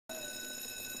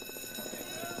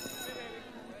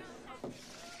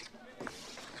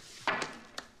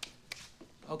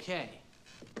Okay.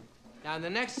 Now, in the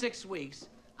next 6 weeks,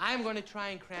 I'm going to try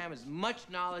and cram as much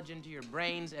knowledge into your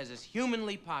brains as is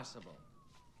humanly possible.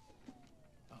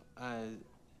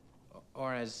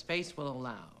 Or as space will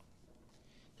allow.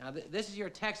 Now, this is your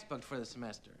textbook for the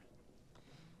semester.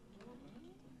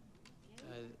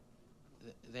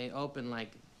 They open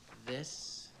like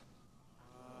this.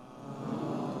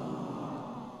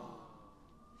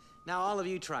 Now, all of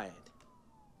you try it.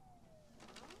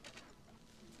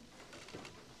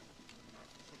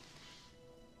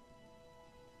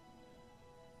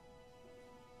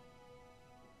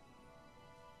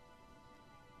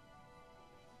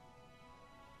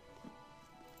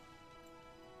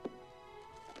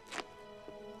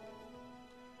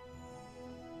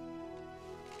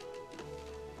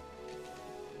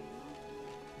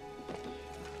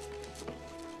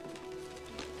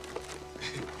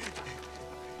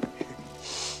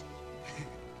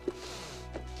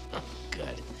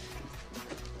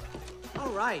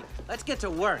 All right, let's get to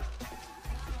work.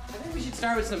 I think we should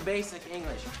start with some basic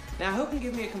English. Now, who can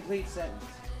give me a complete sentence?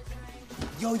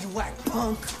 Yo, you whack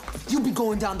punk. You be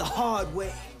going down the hard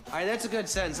way. All right, that's a good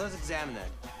sentence. Let's examine that.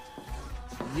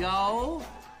 Yo,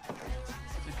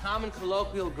 the common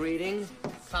colloquial greeting,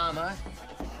 comma,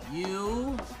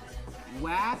 you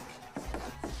whack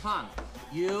punk.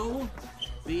 You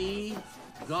be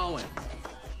going.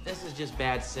 This is just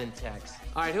bad syntax.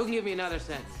 All right, who can give me another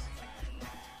sentence?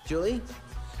 Julie?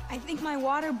 I think my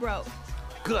water broke.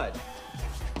 Good.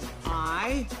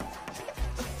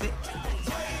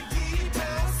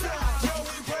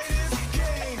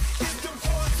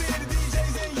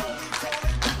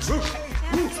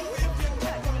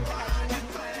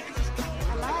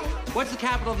 What's the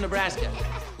capital of Nebraska?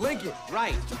 Lincoln.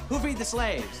 Right. Who freed the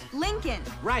slaves? Lincoln.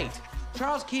 Right.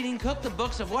 Charles Keating cooked the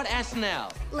books of what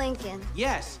SNL? Lincoln.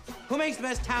 Yes. Who makes the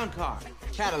best town car?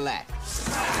 Cadillac.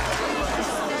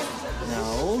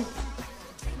 No.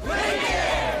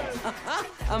 Lincoln!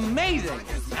 Amazing.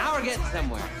 Now we're getting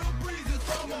somewhere.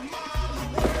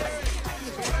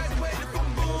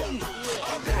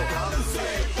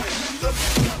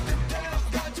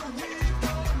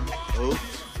 Oh.